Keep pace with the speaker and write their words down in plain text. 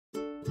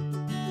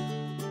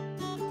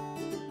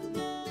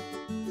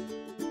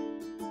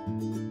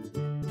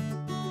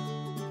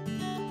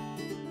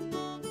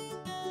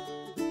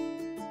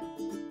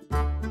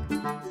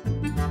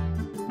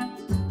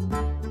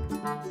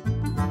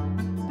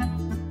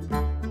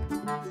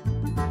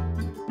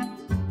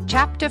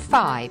Chapter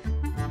 5.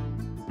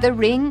 The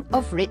Ring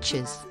of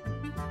Riches.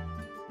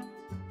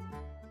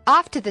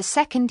 After the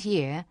second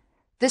year,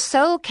 the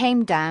soul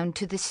came down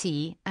to the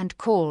sea and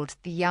called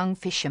the young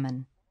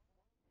fisherman.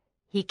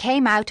 He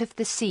came out of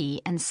the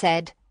sea and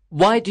said,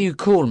 "Why do you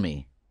call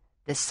me?"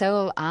 The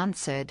soul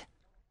answered,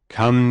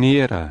 "Come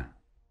nearer.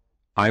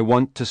 I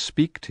want to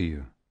speak to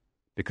you,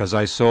 because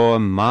I saw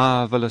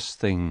marvelous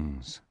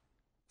things."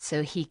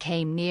 So he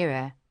came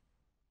nearer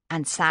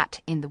and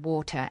sat in the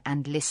water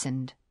and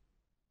listened.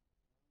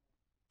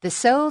 The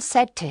soul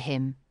said to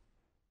him,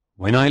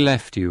 "When I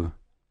left you,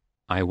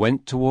 I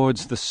went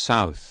towards the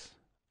south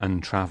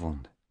and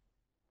travelled.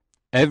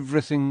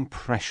 Everything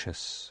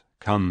precious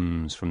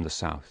comes from the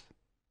south.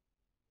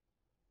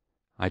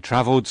 I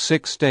travelled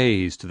 6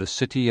 days to the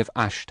city of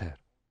Ashter.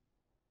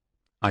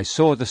 I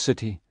saw the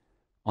city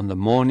on the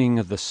morning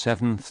of the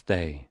 7th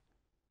day.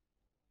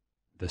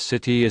 The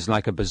city is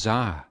like a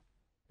bazaar.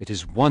 It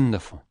is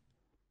wonderful.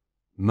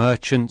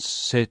 Merchants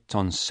sit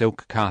on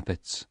silk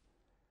carpets.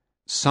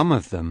 Some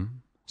of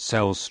them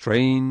sell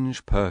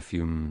strange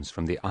perfumes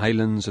from the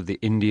islands of the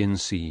Indian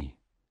Sea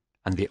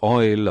and the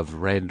oil of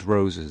red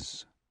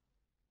roses.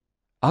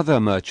 Other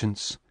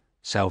merchants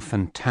sell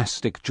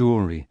fantastic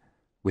jewelry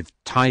with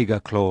tiger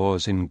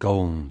claws in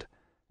gold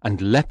and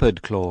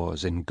leopard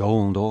claws in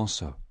gold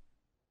also.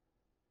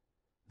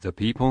 The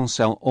people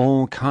sell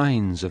all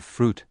kinds of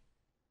fruit: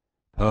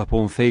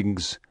 purple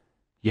figs,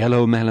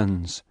 yellow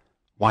melons,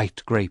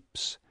 white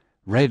grapes,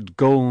 red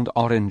gold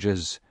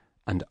oranges,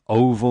 and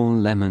oval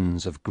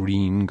lemons of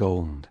green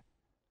gold.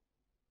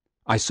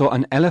 I saw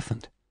an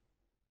elephant.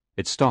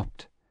 It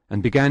stopped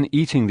and began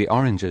eating the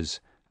oranges,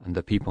 and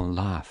the people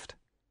laughed.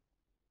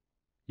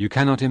 You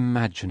cannot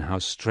imagine how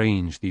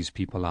strange these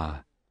people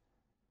are.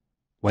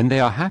 When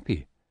they are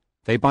happy,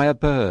 they buy a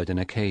bird in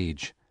a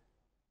cage.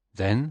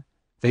 Then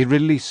they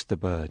release the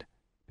bird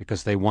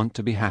because they want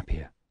to be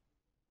happier.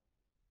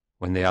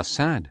 When they are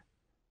sad,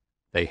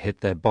 they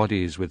hit their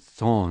bodies with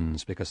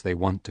thorns because they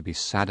want to be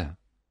sadder.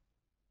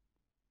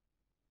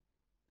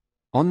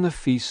 On the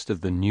feast of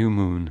the new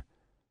moon,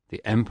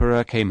 the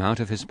emperor came out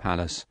of his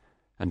palace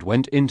and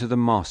went into the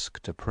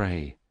mosque to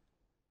pray.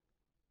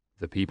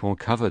 The people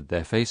covered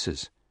their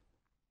faces,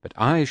 but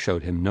I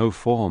showed him no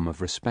form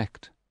of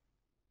respect.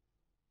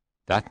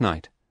 That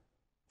night,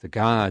 the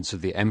guards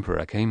of the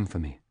emperor came for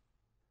me.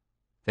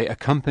 They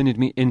accompanied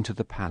me into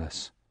the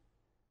palace.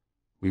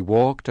 We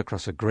walked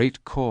across a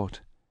great court,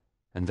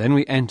 and then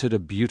we entered a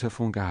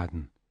beautiful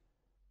garden.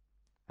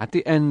 At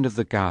the end of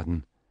the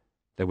garden,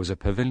 there was a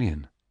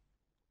pavilion.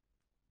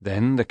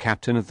 Then the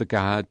captain of the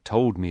guard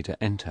told me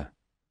to enter.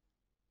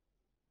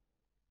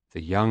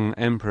 The young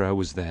emperor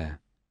was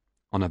there,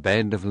 on a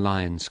bed of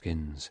lion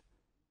skins,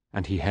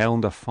 and he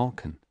held a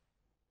falcon.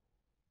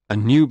 A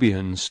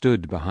Nubian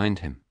stood behind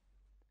him.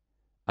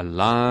 A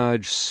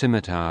large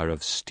scimitar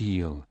of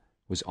steel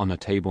was on a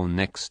table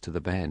next to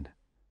the bed.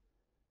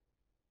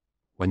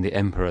 When the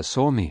emperor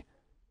saw me,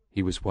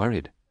 he was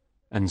worried,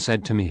 and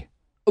said to me,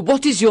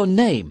 "What is your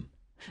name?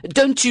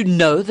 Don't you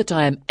know that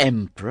I am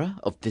emperor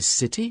of this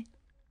city?"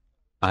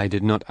 I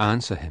did not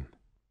answer him.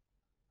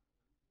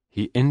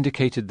 He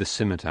indicated the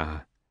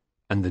scimitar,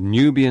 and the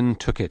Nubian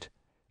took it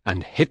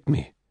and hit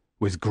me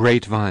with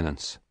great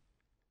violence.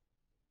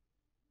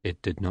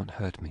 It did not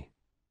hurt me.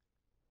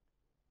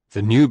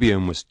 The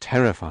Nubian was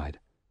terrified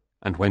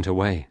and went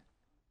away.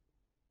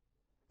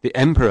 The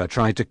emperor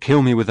tried to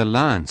kill me with a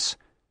lance,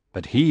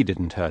 but he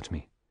didn't hurt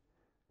me.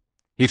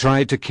 He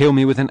tried to kill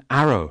me with an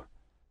arrow,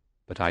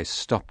 but I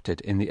stopped it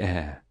in the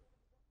air.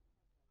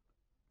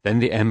 Then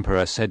the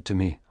emperor said to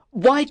me,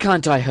 "Why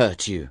can't I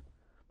hurt you?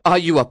 Are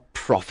you a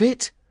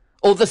prophet,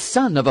 or the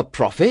son of a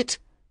prophet?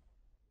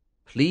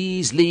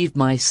 Please leave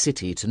my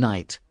city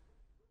tonight.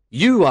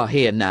 You are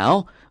here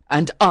now,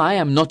 and I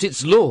am not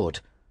its lord."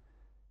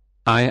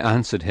 I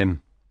answered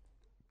him,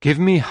 "Give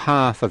me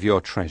half of your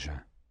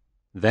treasure.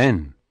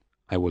 Then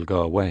I will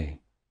go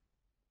away."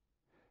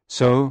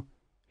 So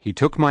he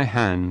took my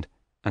hand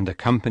and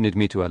accompanied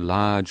me to a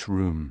large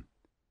room.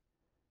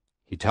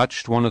 He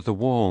touched one of the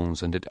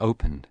walls and it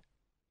opened.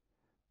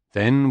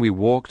 Then we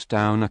walked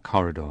down a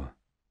corridor.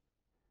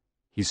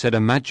 He said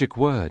a magic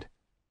word,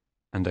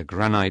 and a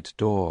granite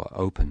door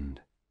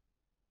opened.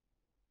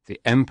 The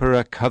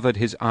emperor covered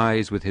his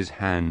eyes with his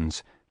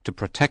hands to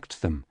protect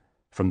them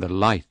from the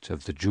light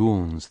of the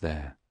jewels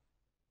there.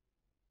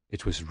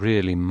 It was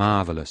really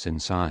marvelous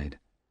inside.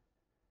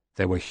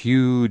 There were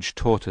huge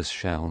tortoise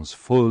shells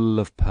full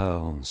of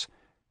pearls,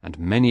 and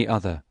many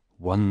other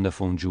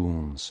wonderful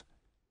jewels.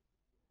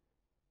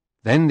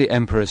 Then the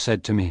emperor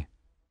said to me,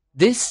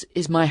 "This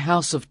is my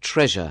house of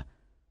treasure,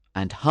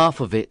 and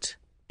half of it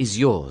is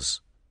yours.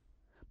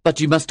 But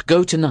you must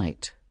go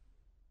tonight.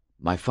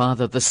 My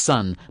father the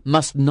sun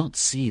must not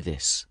see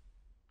this.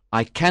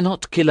 I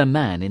cannot kill a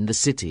man in the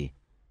city."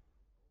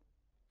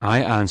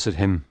 I answered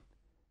him,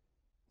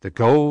 "The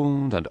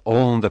gold and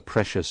all the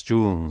precious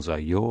jewels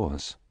are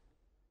yours.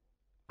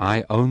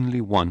 I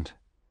only want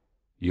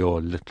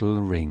your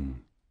little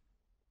ring."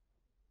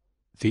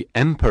 The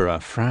emperor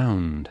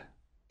frowned.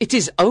 "It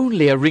is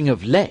only a ring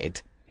of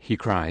lead." he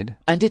cried.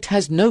 and it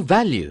has no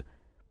value.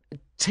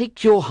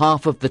 Take your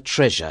half of the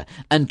treasure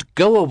and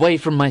go away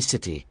from my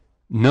city.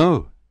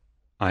 No,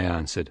 I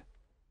answered.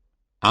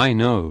 I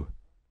know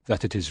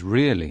that it is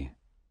really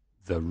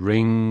the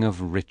ring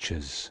of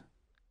riches.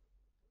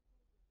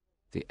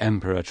 The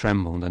emperor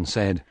trembled and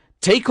said,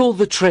 Take all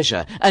the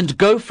treasure and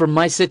go from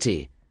my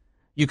city.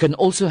 You can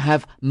also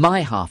have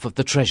my half of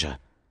the treasure.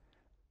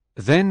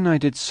 Then I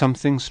did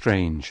something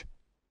strange,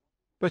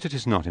 but it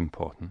is not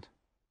important.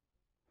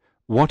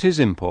 What is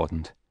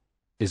important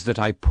is that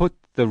I put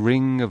the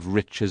ring of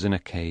riches in a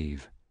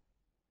cave.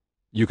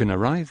 You can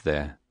arrive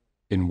there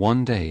in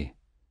one day.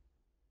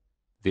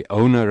 The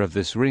owner of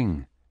this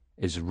ring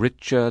is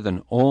richer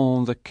than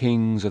all the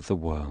kings of the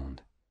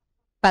world.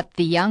 But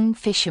the young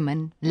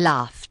fisherman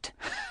laughed.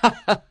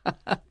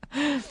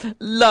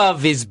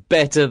 Love is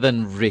better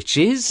than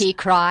riches, He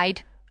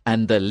cried.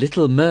 and the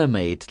little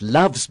mermaid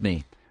loves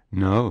me.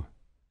 No,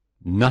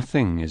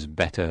 nothing is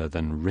better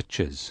than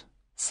riches.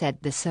 Said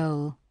the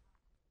soul.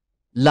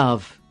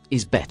 Love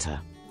is better.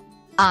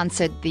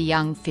 Answered the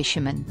young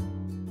fisherman.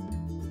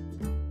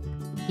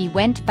 He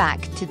went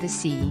back to the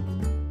sea,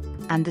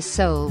 and the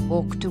soul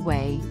walked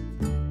away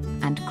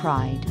and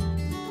cried.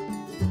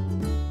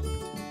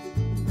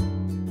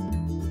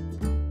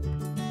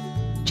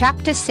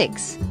 Chapter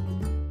 6.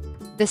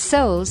 The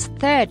Soul's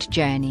Third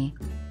Journey.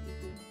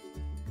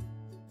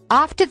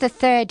 After the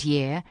 3rd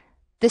year,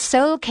 the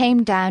soul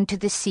came down to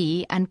the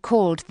sea and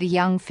called the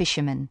young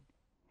fisherman.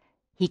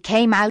 He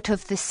came out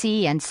of the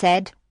sea and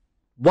said,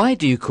 Why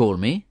do you call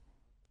me?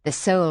 The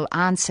soul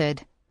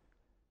answered,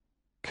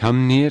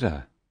 Come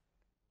nearer.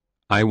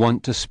 I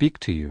want to speak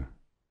to you,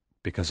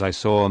 because I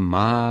saw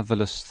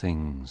marvelous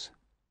things.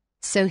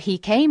 So he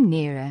came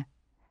nearer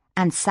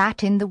and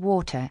sat in the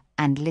water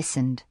and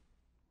listened.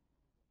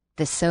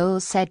 The soul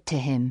said to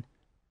him,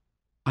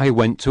 I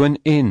went to an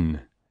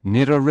inn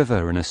near a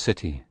river in a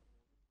city.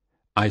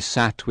 I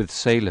sat with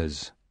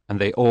sailors, and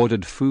they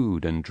ordered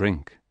food and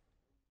drink.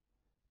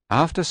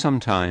 After some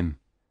time,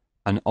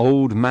 an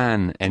old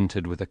man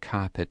entered with a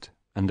carpet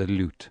and a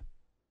lute.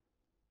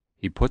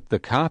 He put the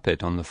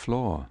carpet on the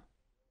floor.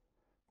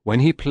 When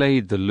he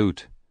played the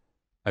lute,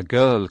 a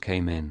girl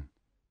came in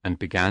and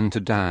began to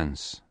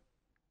dance.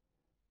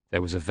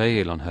 There was a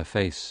veil on her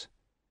face,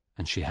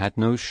 and she had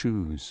no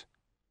shoes.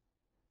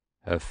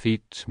 Her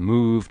feet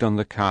moved on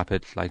the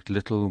carpet like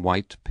little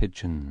white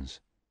pigeons.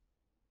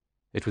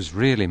 It was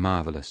really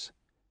marvelous,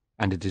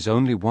 and it is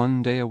only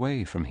one day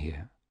away from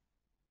here.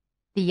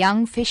 The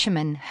young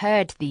fisherman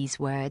heard these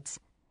words.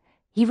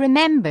 He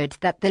remembered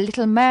that the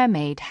little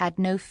mermaid had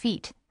no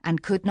feet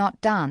and could not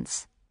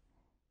dance.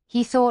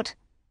 He thought,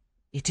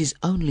 It is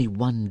only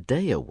one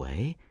day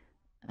away,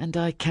 and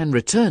I can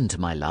return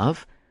to my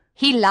love.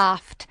 He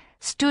laughed,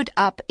 stood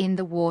up in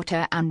the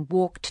water and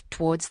walked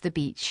towards the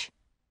beach.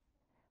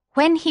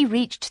 When he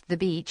reached the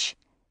beach,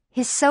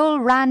 his soul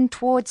ran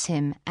towards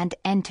him and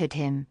entered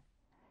him.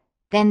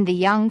 Then the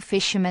young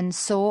fisherman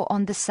saw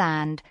on the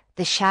sand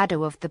the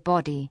shadow of the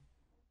body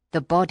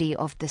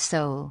of the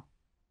soul.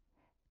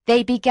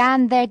 They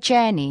began their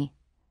journey,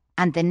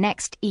 and the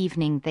next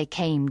evening they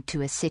came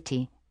to a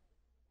city.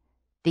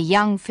 The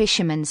young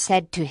fisherman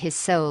said to his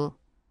soul,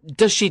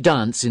 Does she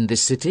dance in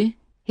this city?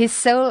 His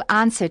soul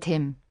answered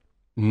him,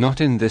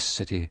 Not in this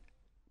city,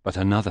 but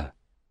another.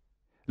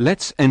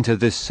 Let's enter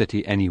this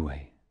city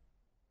anyway.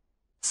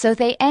 So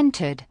they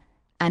entered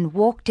and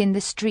walked in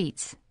the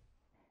streets.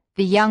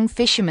 The young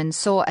fisherman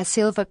saw a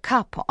silver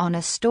cup on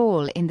a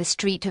stall in the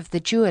street of the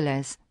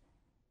jewelers.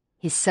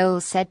 His soul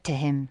said to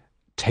him,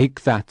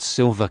 Take that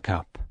silver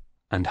cup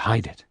and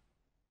hide it.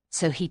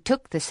 So he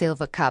took the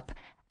silver cup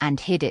and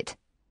hid it,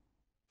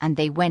 and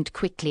they went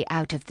quickly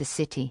out of the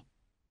city.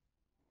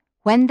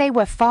 When they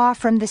were far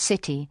from the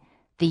city,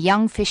 the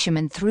young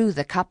fisherman threw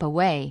the cup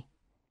away.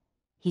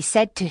 He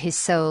said to his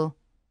soul,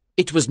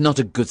 It was not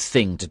a good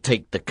thing to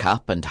take the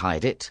cup and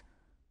hide it.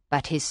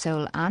 But his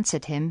soul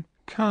answered him,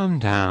 Calm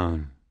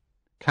down,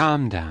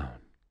 calm down.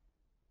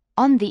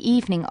 On the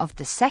evening of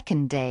the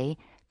 2nd day,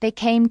 they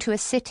came to a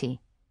city.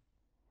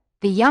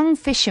 The young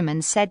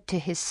fisherman said to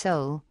his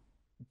soul,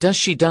 Does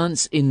she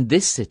dance in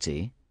this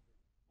city?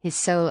 His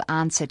soul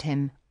answered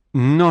him,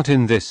 Not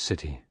in this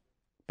city,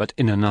 but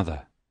in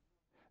another.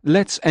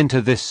 Let's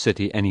enter this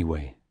city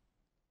anyway.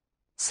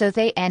 So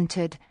they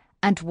entered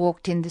and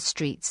walked in the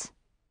streets.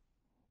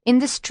 In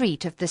the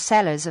street of the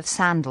sellers of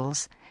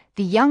sandals,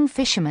 the young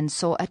fisherman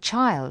saw a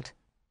child.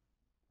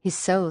 His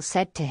soul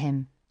said to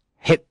him,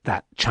 Hit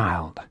that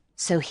child.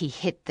 So he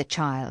hit the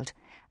child,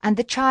 and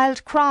the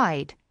child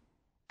cried,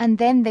 and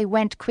then they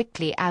went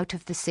quickly out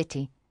of the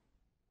city.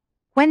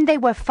 When they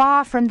were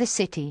far from the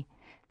city,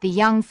 the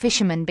young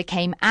fisherman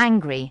became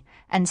angry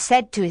and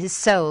said to his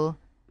soul,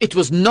 It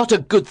was not a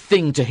good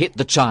thing to hit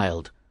the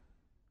child.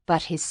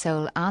 But his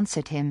soul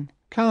answered him,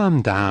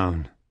 Calm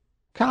down,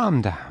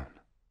 calm down.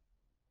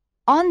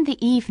 On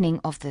the evening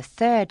of the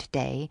 3rd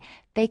day,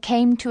 they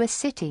came to a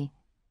city.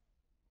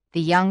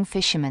 The young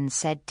fisherman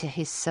said to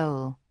his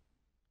soul,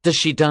 Does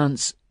she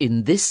dance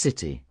in this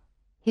city?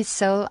 His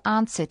soul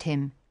answered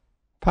him,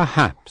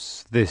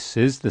 Perhaps this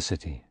is the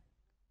city.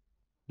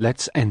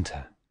 Let's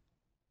enter.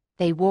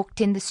 They walked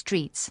in the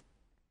streets,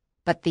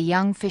 but the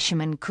young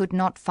fisherman could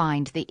not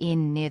find the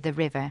inn near the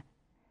river.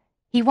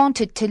 He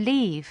wanted to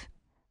leave,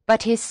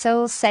 but his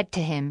soul said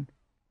to him,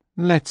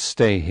 Let's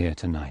stay here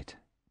tonight.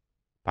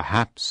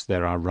 Perhaps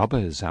there are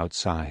robbers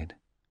outside.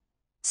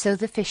 So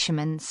the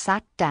fisherman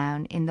sat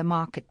down in the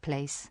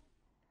marketplace.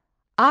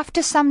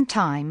 After some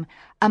time,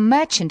 a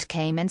merchant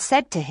came and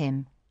said to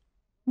him,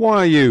 Why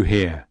are you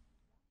here?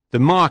 The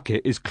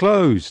market is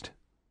closed.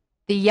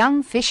 The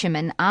young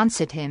fisherman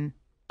answered him,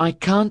 I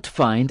can't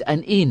find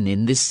an inn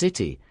in this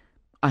city.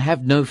 I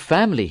have no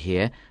family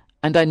here,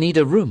 and I need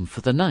a room for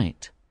the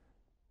night.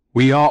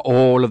 We are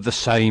all of the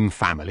same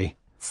family,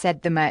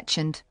 said the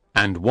merchant,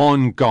 and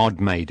one God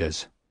made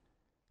us.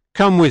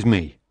 Come with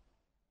me.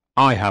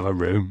 I have a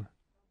room.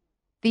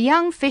 The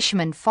young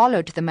fisherman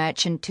followed the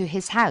merchant to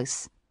his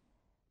house.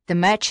 The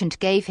merchant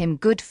gave him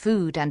good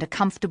food and a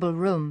comfortable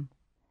room.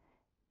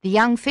 The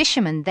young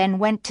fisherman then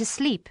went to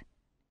sleep.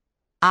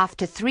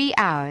 After 3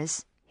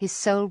 hours, his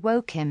soul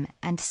woke him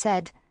and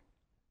said,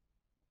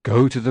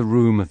 Go to the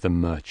room of the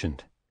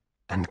merchant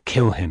and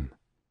kill him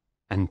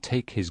and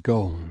take his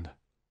gold.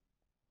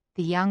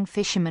 The young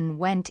fisherman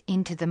went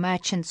into the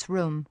merchant's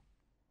room.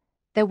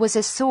 There was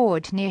a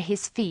sword near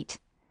his feet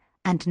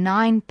and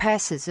 9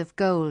 purses of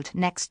gold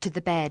next to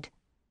the bed.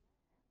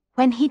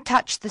 When he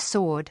touched the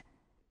sword,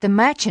 the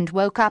merchant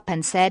woke up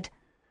and said,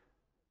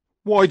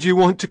 Why do you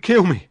want to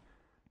kill me?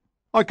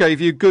 I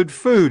gave you good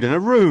food and a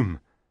room.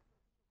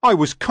 I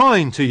was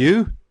kind to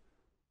you.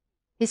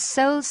 His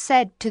soul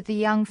said to the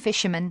young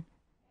fisherman,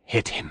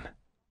 Hit him.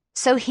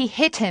 So he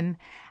hit him,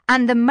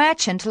 and the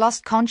merchant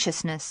lost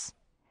consciousness.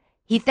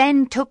 He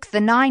then took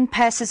the 9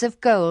 purses of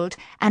gold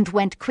and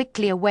went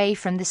quickly away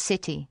from the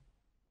city.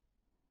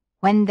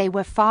 When they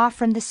were far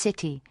from the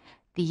city,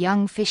 the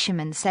young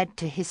fisherman said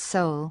to his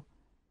soul,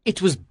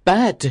 It was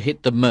bad to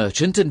hit the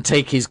merchant and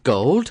take his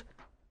gold.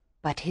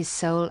 But his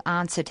soul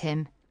answered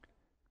him,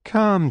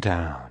 Calm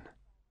down.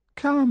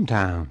 Calm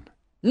down.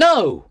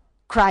 No!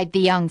 cried the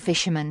young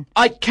fisherman.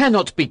 I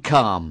cannot be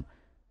calm.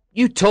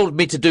 You told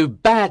me to do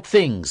bad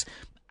things,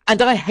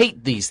 and I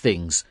hate these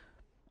things.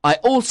 I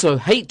also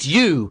hate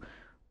you.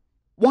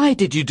 Why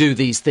did you do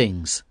these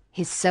things?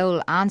 His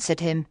soul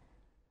answered him,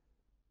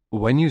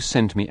 When you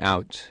sent me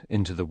out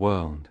into the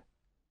world,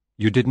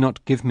 you did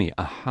not give me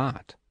a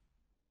heart.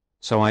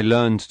 So I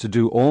learned to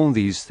do all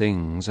these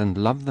things and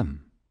love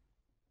them.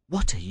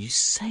 What are you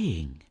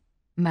saying?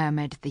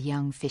 murmured the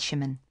young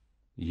fisherman.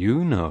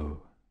 You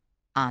know,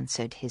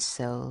 answered his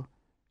soul.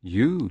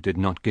 You did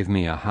not give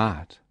me a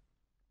heart.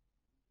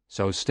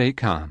 So stay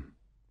calm.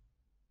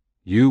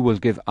 You will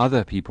give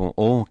other people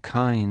all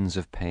kinds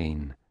of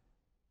pain,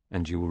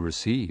 and you will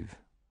receive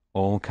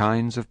all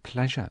kinds of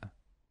pleasure.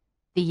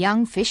 The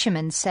young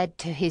fisherman said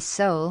to his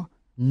soul,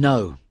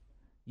 No,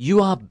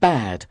 you are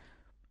bad,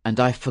 and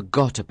I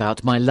forgot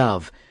about my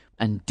love,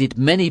 and did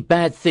many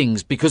bad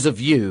things because of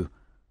you.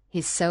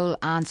 His soul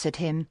answered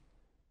him,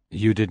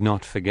 You did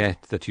not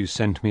forget that you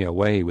sent me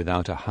away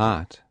without a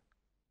heart.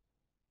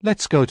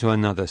 Let's go to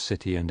another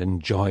city and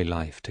enjoy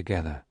life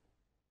together.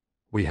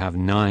 We have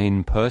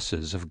 9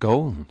 purses of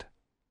gold.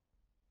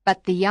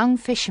 But the young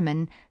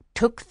fisherman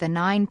took the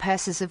 9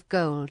 purses of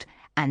gold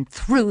and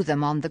threw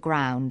them on the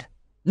ground.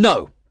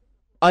 No,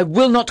 I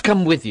will not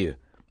come with you,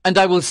 and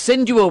I will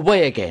send you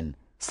away again,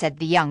 said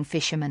the young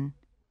fisherman.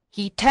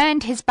 He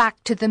turned his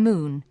back to the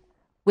moon.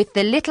 With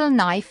the little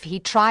knife he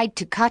tried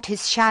to cut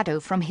his shadow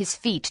from his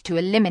feet to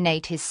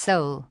eliminate his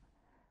soul.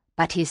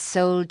 But his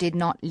soul did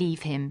not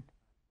leave him,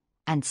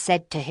 and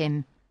said to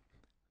him,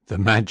 The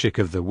magic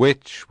of the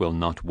witch will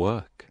not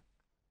work.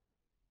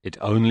 It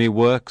only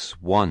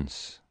works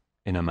once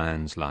in a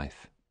man's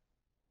life.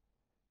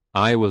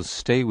 I will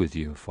stay with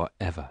you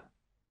forever,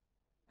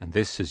 and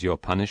this is your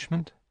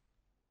punishment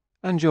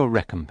and your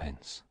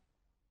recompense.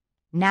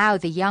 Now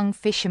the young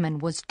fisherman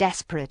was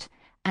desperate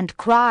and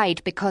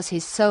cried because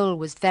his soul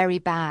was very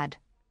bad.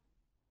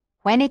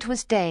 When it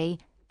was day,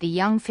 the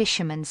young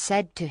fisherman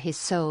said to his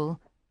soul,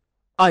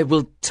 I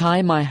will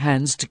tie my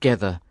hands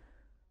together.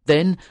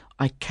 Then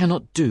I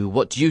cannot do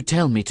what you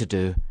tell me to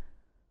do.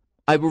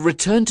 I will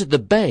return to the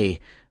bay,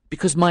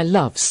 because my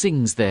love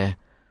sings there.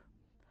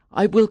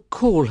 I will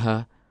call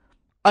her.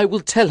 I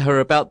will tell her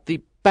about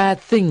the bad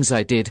things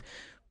I did,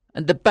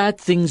 and the bad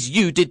things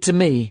you did to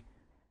me.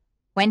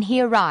 When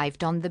he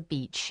arrived on the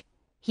beach,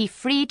 he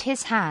freed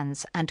his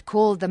hands and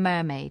called the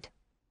mermaid.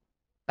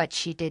 But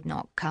she did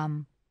not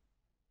come.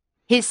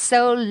 His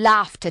soul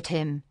laughed at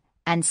him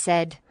and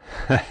said,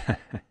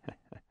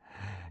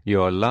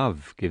 Your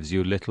love gives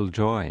you little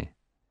joy.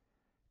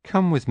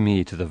 Come with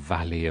me to the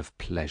valley of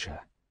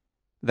pleasure.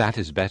 That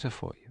is better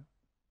for you.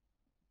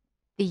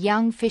 The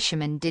young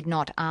fisherman did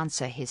not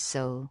answer his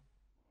soul.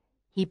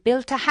 He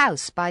built a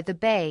house by the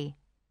bay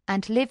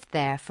and lived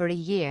there for a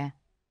year.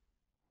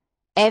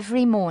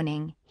 Every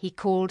morning he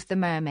called the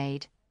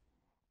mermaid,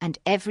 and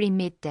every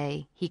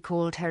midday he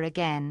called her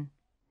again,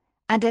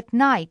 and at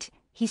night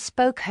he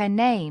spoke her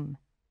name.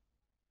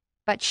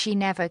 But she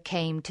never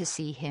came to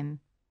see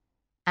him,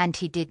 and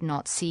he did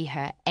not see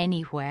her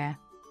anywhere.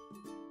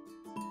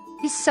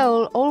 His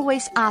soul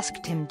always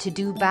asked him to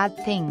do bad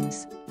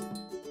things,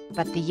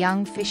 but the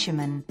young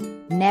fisherman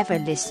never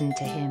listened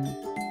to him,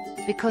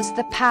 because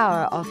the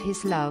power of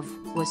his love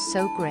was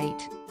so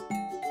great.